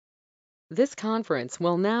This conference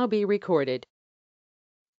will now be recorded.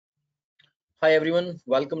 Hi everyone,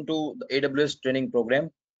 welcome to the AWS training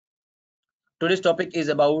program. Today's topic is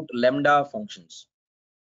about Lambda functions.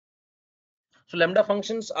 So Lambda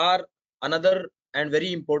functions are another and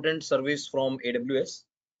very important service from AWS.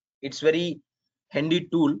 It's very handy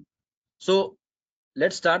tool. So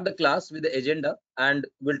let's start the class with the agenda, and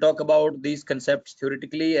we'll talk about these concepts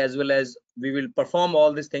theoretically as well as we will perform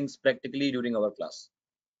all these things practically during our class.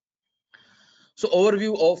 So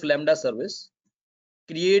overview of Lambda service.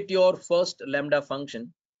 Create your first Lambda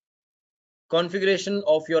function. Configuration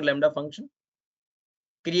of your Lambda function.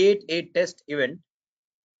 Create a test event.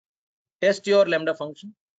 Test your Lambda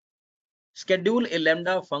function. Schedule a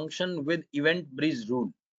Lambda function with EventBridge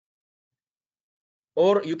rule,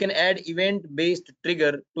 or you can add event-based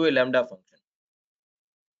trigger to a Lambda function.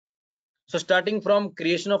 So starting from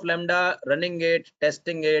creation of Lambda, running it,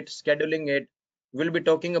 testing it, scheduling it, we'll be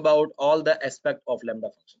talking about all the aspect of Lambda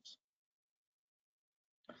functions.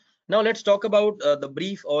 Now let's talk about the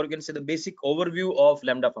brief, or you can say the basic overview of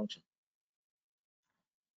Lambda function.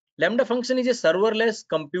 Lambda function is a serverless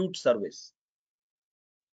compute service.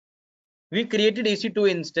 We created EC2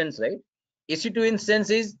 instance, right? EC2 instance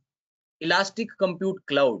is Elastic Compute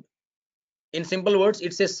Cloud. In simple words,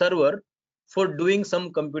 it's a server for doing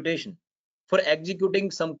some computation, for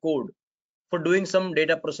executing some code, for doing some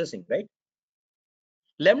data processing, right?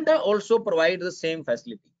 Lambda also provides the same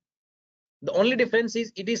facility. The only difference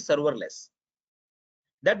is it is serverless.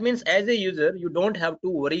 That means as a user, you don't have to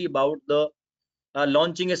worry about the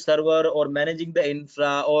launching a server or managing the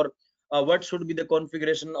infra, or what should be the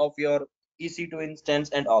configuration of your EC2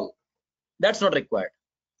 instance and all. That's not required.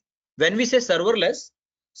 When we say serverless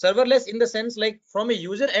in the sense like from a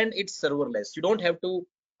user end, it's serverless. You don't have to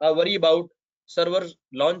worry about server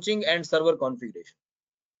launching and server configuration.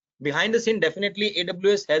 Behind the scene, definitely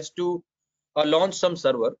AWS has to launch some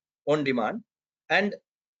server on demand, and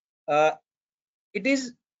uh, it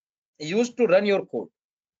is used to run your code.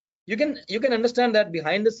 You can understand that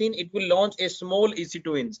behind the scene it will launch a small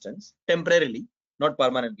EC2 instance temporarily, not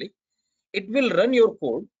permanently. It will run your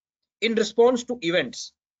code in response to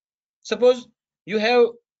events. Suppose you have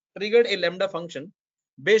triggered a Lambda function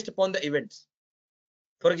based upon the events.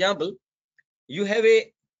 For example, you have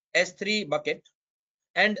a S3 bucket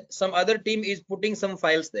and some other team is putting some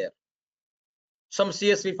files there, some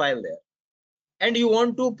CSV file there, and you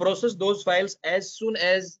want to process those files as soon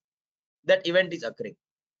as that event is occurring.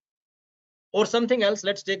 Or something else,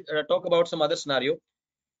 let's talk about some other scenario.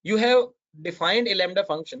 You have defined a Lambda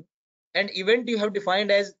function, and event you have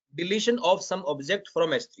defined as deletion of some object from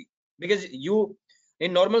S3, because you,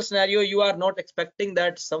 in normal scenario, you are not expecting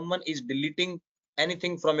that someone is deleting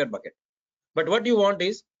anything from your bucket. But what you want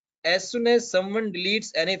is, as soon as someone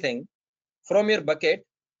deletes anything from your bucket,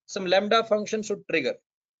 some Lambda function should trigger,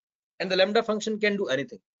 and the Lambda function can do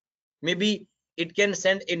anything. Maybe it can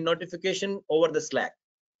send a notification over the Slack.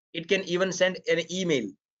 It can even send an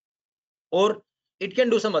email, or it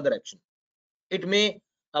can do some other action. It may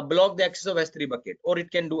block the access of S3 bucket, or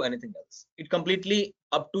it can do anything else. It completely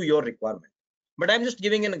up to your requirement. But I'm just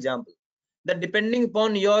giving an example that depending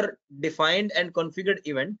upon your defined and configured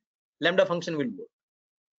event, Lambda function will work.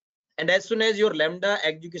 And as soon as your Lambda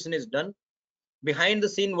execution is done, behind the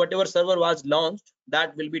scene, whatever server was launched,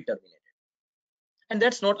 that will be terminated. And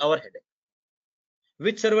that's not our headache.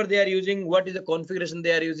 Which server they are using, what is the configuration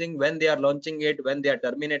they are using, when they are launching it, when they are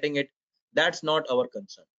terminating it, that's not our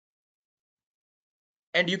concern.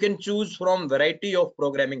 And you can choose from variety of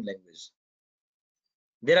programming language.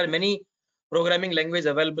 There are many programming language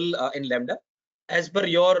available in Lambda. As per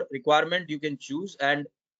your requirement, you can choose, and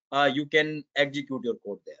you can execute your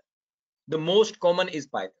code there. The most common is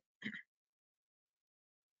Python.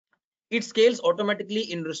 It scales automatically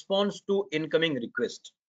in response to incoming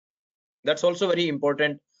request. That's also very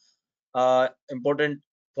important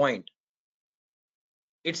point.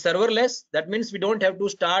 It's serverless. That means we don't have to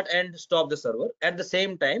start and stop the server. At the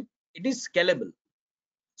same time, it is scalable.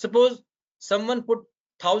 Suppose someone put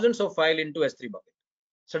thousands of files into S3 bucket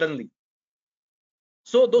suddenly.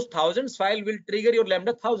 So those thousands file will trigger your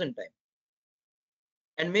Lambda 1,000 times.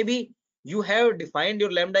 And maybe you have defined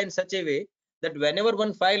your Lambda in such a way that whenever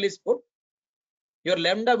one file is put, your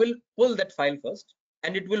Lambda will pull that file first,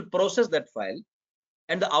 and it will process that file,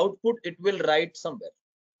 and the output it will write somewhere.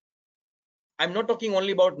 I'm not talking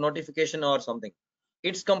only about notification or something.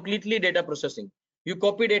 It's completely data processing. You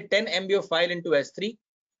copied a 10 MB of file into S3.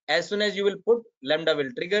 As soon as you will put, Lambda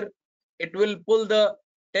will trigger. It will pull the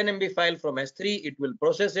 10 MB file from S3. It will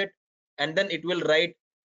process it, and then it will write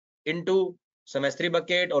into some S3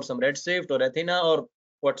 bucket or some Redshift or Athena or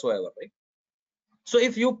whatsoever, right? So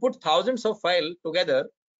if you put thousands of files together,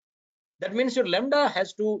 that means your Lambda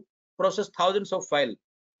has to process thousands of files,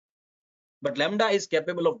 but Lambda is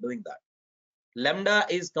capable of doing that. Lambda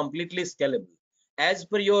is completely scalable. As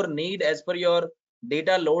per your need, as per your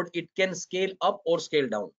data load, it can scale up or scale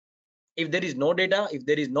down. If there is no data, if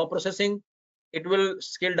there is no processing, it will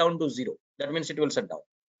scale down to 0. That means it will shut down.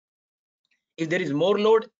 If there is more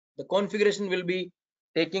load, the configuration will be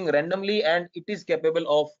taking randomly, and it is capable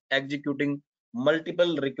of executing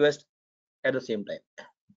multiple requests at the same time.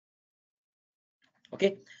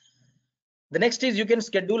 Okay. The next is you can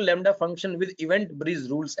schedule Lambda function with EventBridge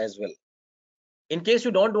rules as well. In case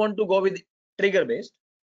you don't want to go with trigger based,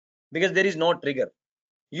 because there is no trigger,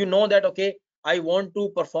 you know that, okay, I want to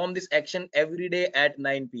perform this action every day at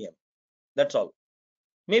 9 p.m. That's all.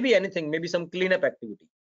 Maybe anything, maybe some cleanup activity.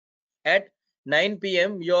 At 9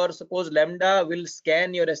 p.m. your suppose Lambda will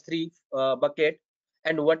scan your S3 bucket,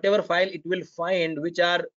 and whatever file it will find which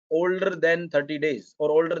are older than 30 days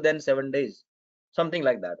or older than 7 days, something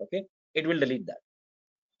like that, okay, it will delete that.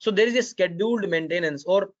 So there is a scheduled maintenance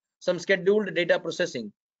or some scheduled data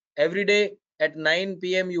processing. Every day at 9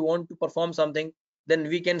 p.m. you want to perform something, then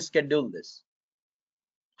we can schedule this.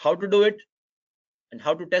 How to do it and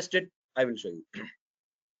how to test it, I will show you.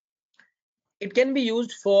 It can be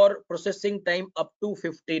used for processing time up to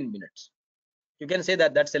 15 minutes. You can say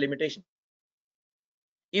that that's a limitation.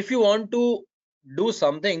 If you want to do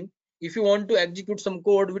something, if you want to execute some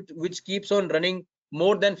code which keeps on running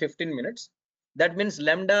more than 15 minutes, that means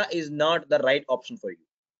Lambda is not the right option for you.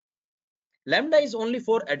 Lambda is only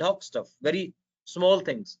for ad hoc stuff, very small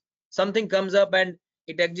things. Something comes up and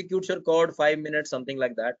it executes your code 5 minutes, something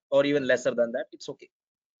like that, or even lesser than that, it's okay.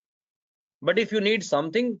 But if you need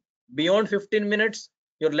something beyond 15 minutes,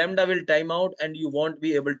 your Lambda will time out and you won't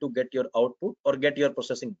be able to get your output or get your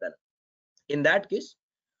processing done. In that case,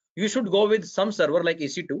 you should go with some server like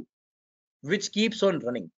EC2, which keeps on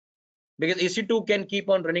running, because EC2 can keep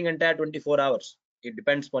on running entire 24 hours. It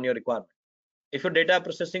depends upon your requirement. If your data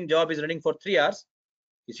processing job is running for 3 hours,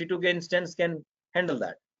 EC2 instance can handle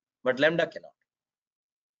that, but Lambda cannot.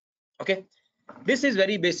 Okay, this is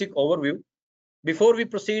very basic overview. Before we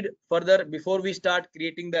proceed further, before we start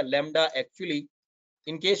creating the Lambda, actually,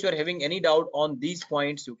 in case you are having any doubt on these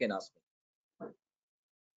points, you can ask me.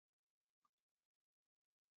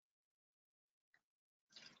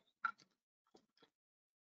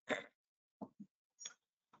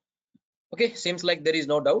 Okay, seems like there is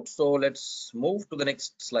no doubt. So let's move to the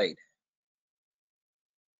next slide.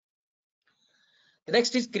 The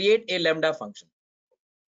next is create a Lambda function.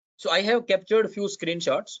 So I have captured a few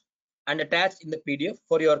screenshots and attached in the PDF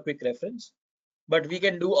for your quick reference, but we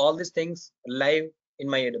can do all these things live in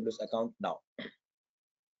my AWS account now.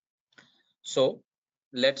 So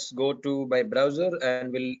let's go to my browser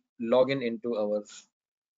and we'll log in into our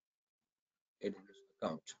AWS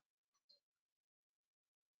account.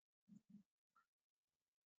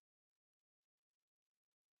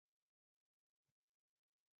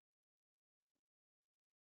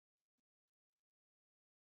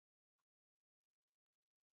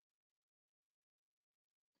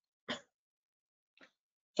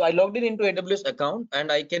 So I logged in into AWS account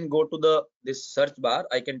and I can go to this search bar.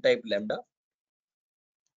 I can type Lambda.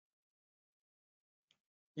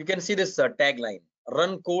 You can see this tagline: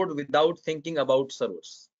 run code without thinking about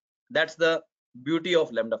servers. That's the beauty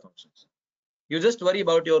of Lambda functions. You just worry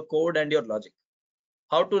about your code and your logic,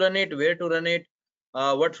 how to run it, where to run it,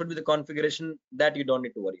 what should be the configuration, that you don't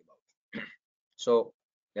need to worry about. So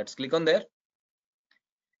let's click on there.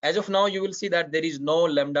 As of now, you will see that there is no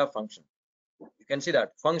Lambda function. You can see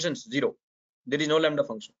that functions 0. There is no Lambda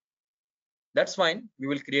function. That's fine. We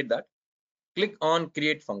will create that. Click on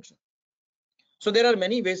create function. So there are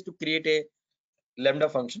many ways to create a Lambda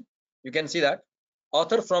function. You can see that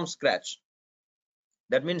author from scratch.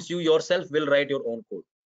 That means you yourself will write your own code,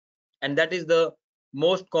 and that is the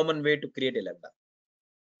most common way to create a Lambda.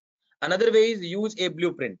 Another way is use a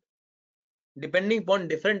blueprint. Depending upon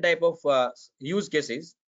different type of use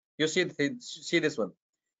cases, you see this one: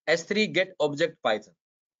 S3 get object Python,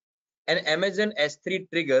 an Amazon S3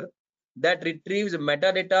 trigger that retrieves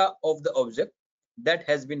metadata of the object that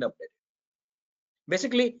has been updated.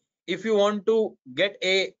 Basically, if you want to get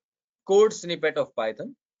a code snippet of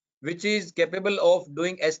Python which is capable of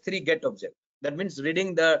doing S3 get object, that means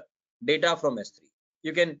reading the data from S3,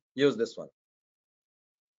 you can use this one.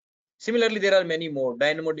 Similarly, there are many more.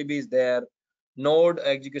 DynamoDB is there, Node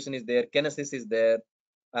execution is there, Kinesis is there,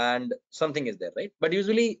 and something is there, right? But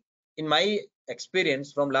usually, in my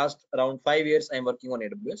experience from last around 5 years, I'm working on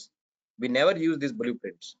AWS. We never use these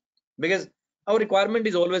blueprints because our requirement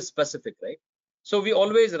is always specific, right? So we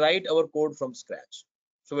always write our code from scratch.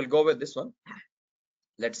 So we'll go with this one.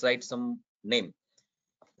 Let's write some name.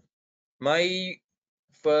 My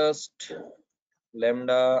first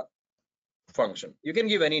Lambda function. You can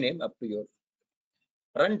give any name up to your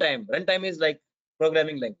runtime. Runtime is like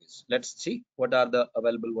programming language. Let's see what are the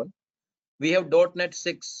available one. We have .NET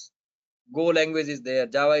 6, Go language is there,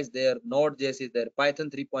 Java is there, Node.js is there, Python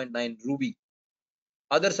 3.9, Ruby.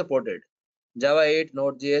 Other supported, Java 8,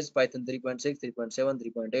 Node.js, Python 3.6, 3.7,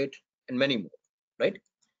 3.8, and many more, right?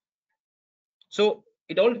 So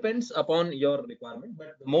it all depends upon your requirement,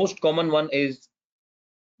 but the most common one is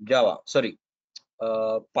Java. Sorry,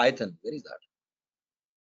 Python. Where is that?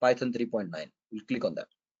 Python 3.9. We'll click on that.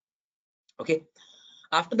 Okay.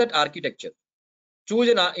 After that, architecture. Choose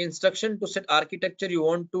an instruction to set architecture you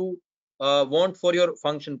want for your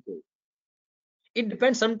function code. It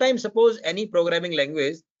depends. Sometimes, suppose any programming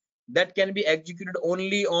language that can be executed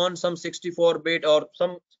only on some 64-bit or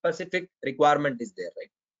some specific requirement is there, right?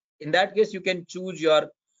 In that case, you can choose your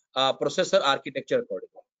processor architecture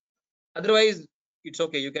accordingly. Otherwise, it's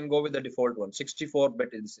okay. You can go with the default one. 64-bit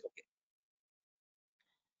is okay.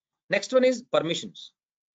 Next one is permissions.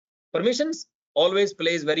 Permissions always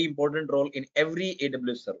plays very important role in every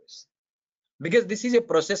AWS service, because this is a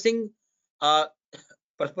processing I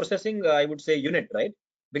would say unit, right?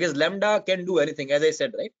 Because Lambda can do anything, as I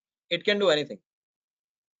said, right? It can do anything,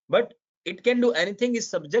 but it can do anything is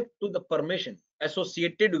subject to the permission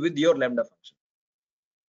associated with your Lambda function.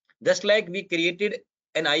 Just like we created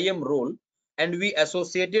an IAM role and we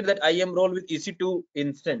associated that IAM role with EC2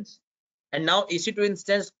 instance, and now EC2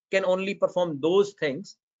 instance can only perform those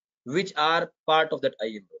things which are part of that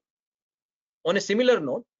IAM role. On a similar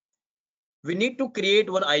note, we need to create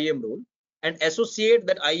one IAM role and associate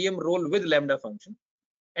that IAM role with Lambda function,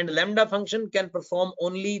 and Lambda function can perform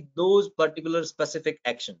only those particular specific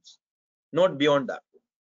actions, not beyond that.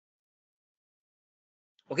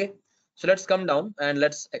 Okay, so let's come down and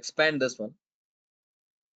let's expand this one.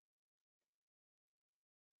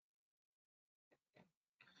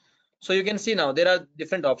 So you can see now there are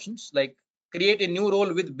different options, like create a new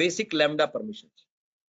role with basic Lambda permissions.